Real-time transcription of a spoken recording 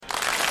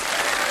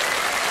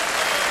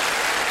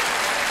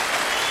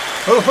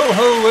Ho, ho,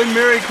 ho, and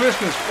Merry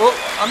Christmas. Well,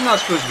 I'm not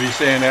supposed to be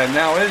saying that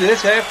now.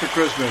 It's after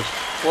Christmas.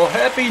 Well,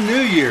 Happy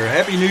New Year.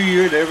 Happy New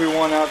Year to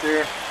everyone out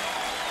there.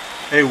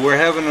 Hey, we're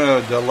having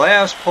the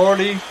last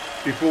party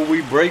before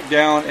we break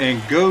down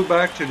and go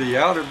back to the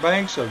Outer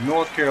Banks of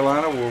North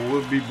Carolina where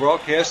we'll be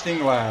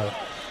broadcasting live.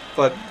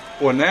 But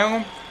for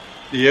now,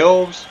 the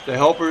elves, the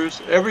helpers,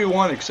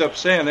 everyone except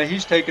Santa,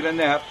 he's taking a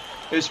nap,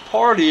 is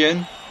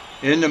partying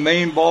in the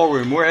main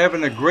ballroom. We're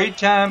having a great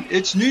time.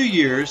 It's New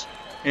Year's.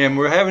 And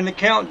we're having a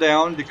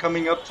countdown to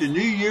coming up to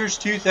New Year's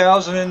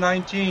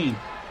 2019.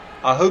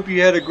 I hope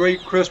you had a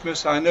great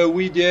Christmas. I know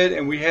we did,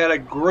 and we had a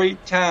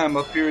great time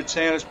up here at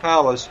Santa's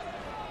Palace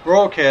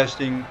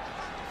broadcasting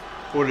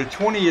for the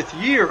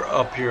 20th year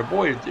up here.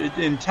 Boy,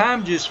 and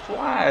time just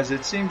flies.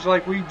 It seems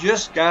like we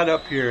just got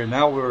up here, and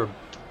now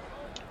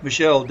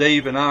Michelle,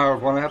 Dave, and I are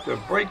going to have to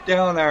break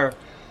down our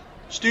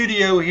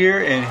studio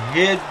here and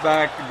head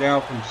back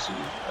down from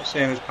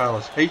Santa's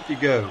Palace. Hate to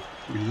go.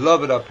 We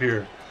love it up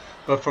here.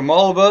 But from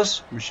all of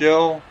us,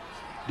 Michelle,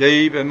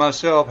 Dave, and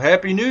myself,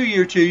 Happy New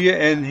Year to you.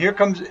 And here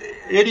comes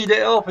Eddy the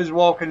Elf is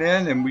walking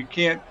in, and we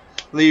can't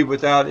leave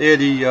without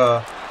Eddy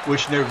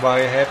wishing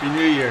everybody a Happy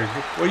New Year.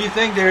 What do you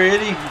think there,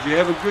 Eddy? Did you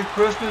have a good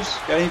Christmas?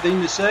 Got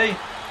anything to say? Ho,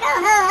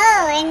 ho,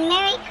 ho, and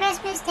Merry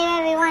Christmas to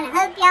everyone.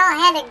 Hope y'all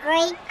had a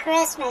great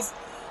Christmas.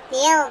 The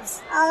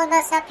elves, all of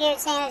us up here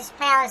at Santa's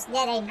Palace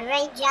did a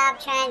great job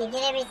trying to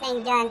get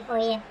everything done for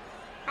you.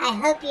 I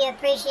hope you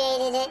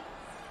appreciated it.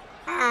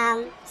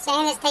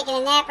 Santa's taking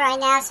a nap right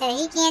now, so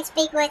he can't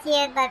speak with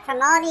you, but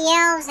from all the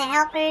elves and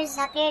helpers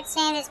up here at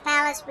Santa's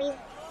Palace, we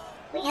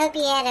hope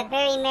you had a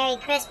very Merry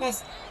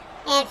Christmas.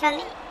 And from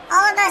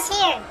all of us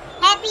here,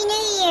 Happy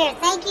New Year.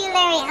 Thank you,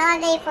 Larry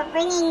Holiday, for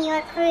bringing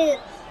your crew,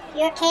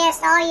 your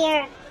cast, all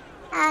your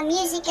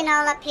music and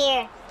all up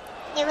here.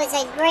 It was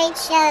a great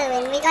show,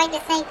 and we'd like to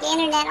thank the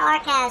Internet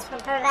Archives for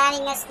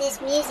providing us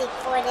this music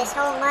for this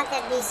whole month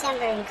of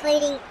December,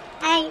 including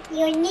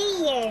your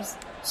New Year's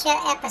show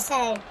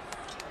episode.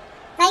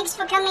 Thanks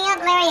for coming up,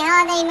 Larry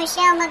Holiday,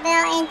 Michelle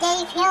Mabelle, and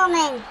Dave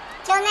Hillman.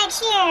 Till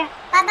next year.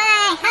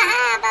 Bye-bye.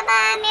 Ha-ha.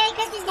 Bye-bye. Merry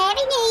Christmas and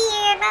Happy New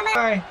Year.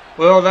 Bye-bye.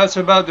 Well, that's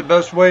about the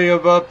best way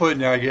of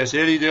putting it, I guess.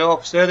 Eddy the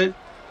Elf said it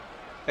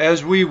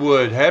as we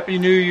would. Happy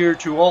New Year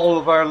to all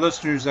of our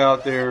listeners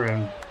out there.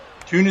 And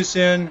tune us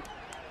in.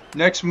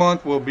 Next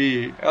month we'll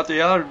be at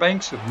the Outer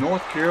Banks of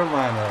North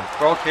Carolina,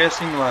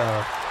 broadcasting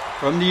live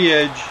from the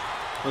Edge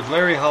with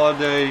Larry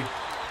Holiday.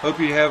 Hope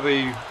you have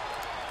a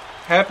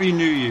Happy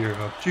New Year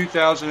of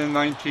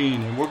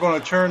 2019. And we're going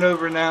to turn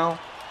over now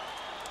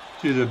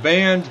to the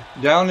band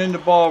down in the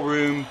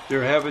ballroom.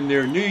 They're having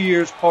their New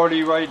Year's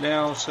party right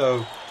now,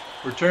 so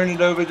we're turning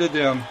it over to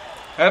them.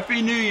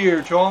 Happy New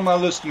Year to all my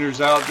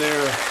listeners out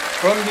there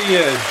from the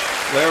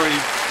Edge. Larry,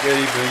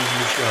 Dave, and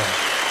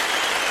Michelle.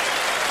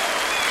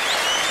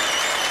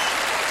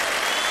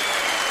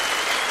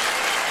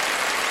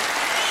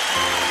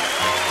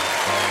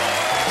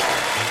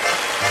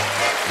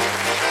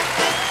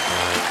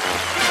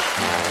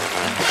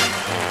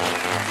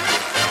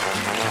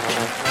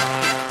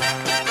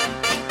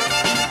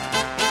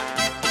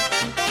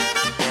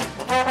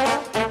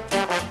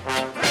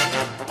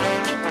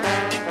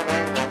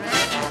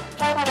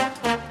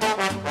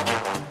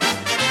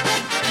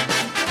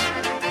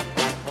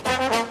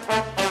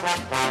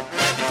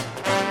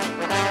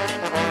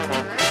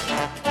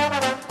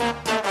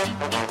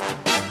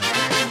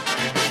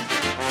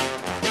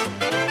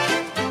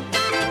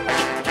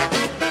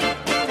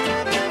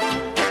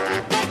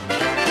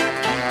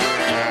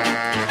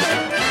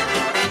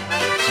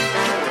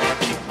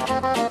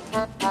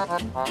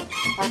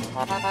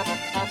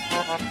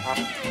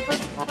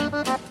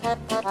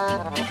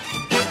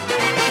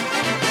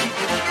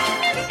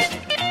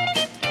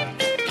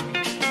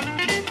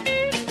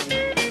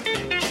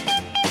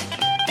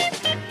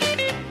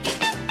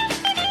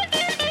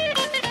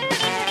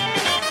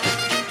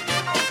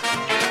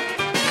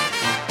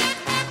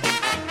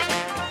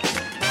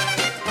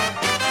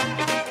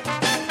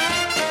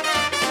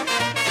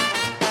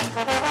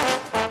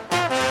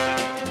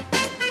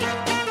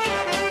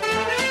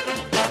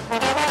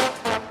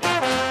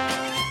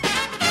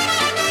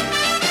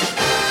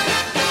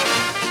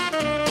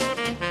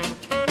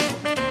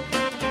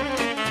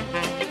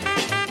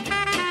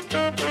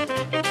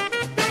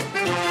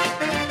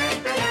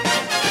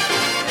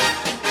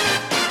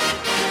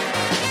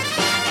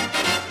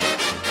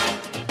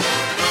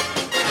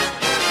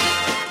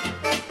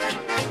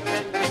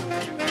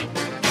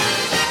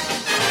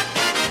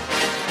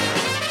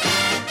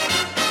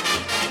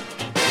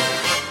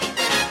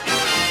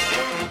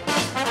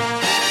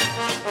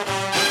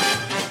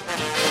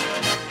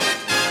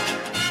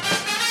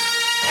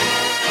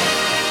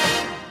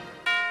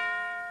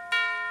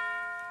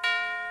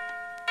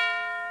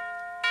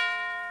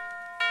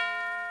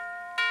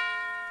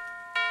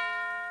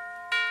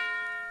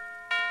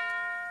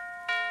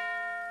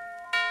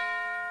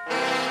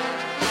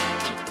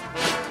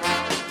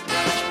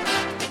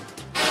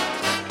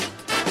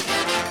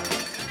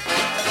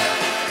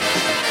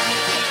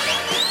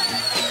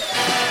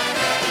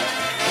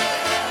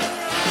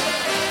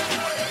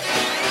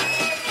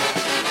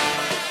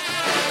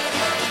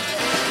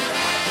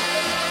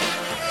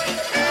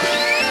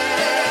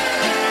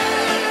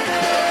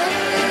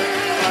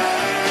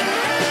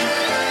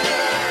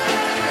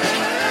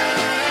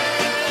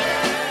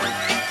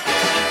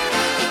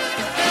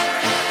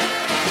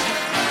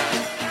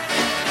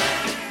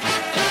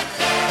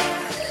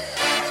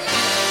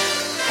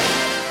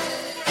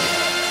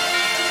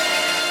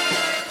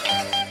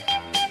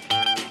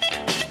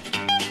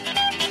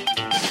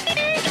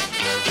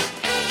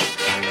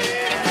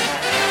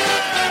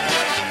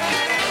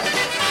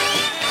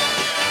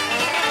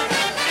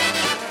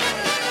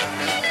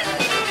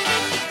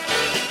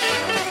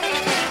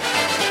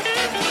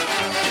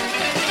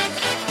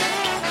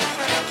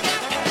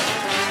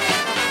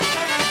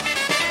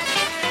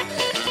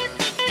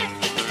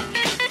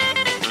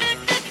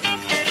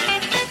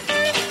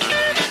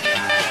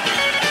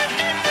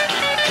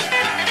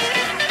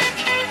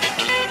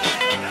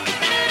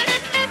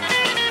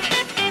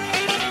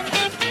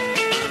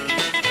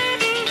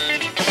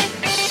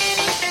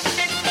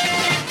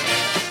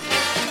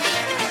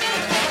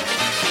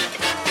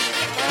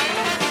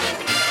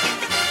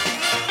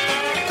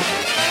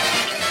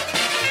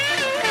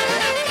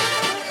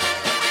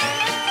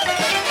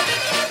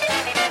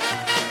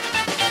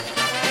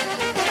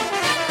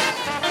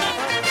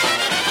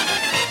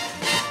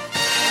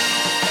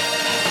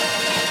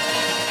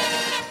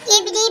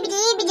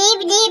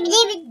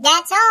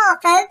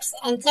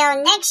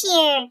 until next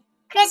year,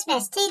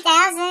 Christmas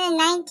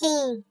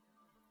 2019.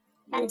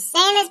 From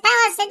Santa's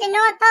Palace at the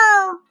North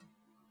Pole.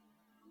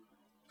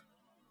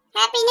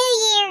 Happy New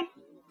Year!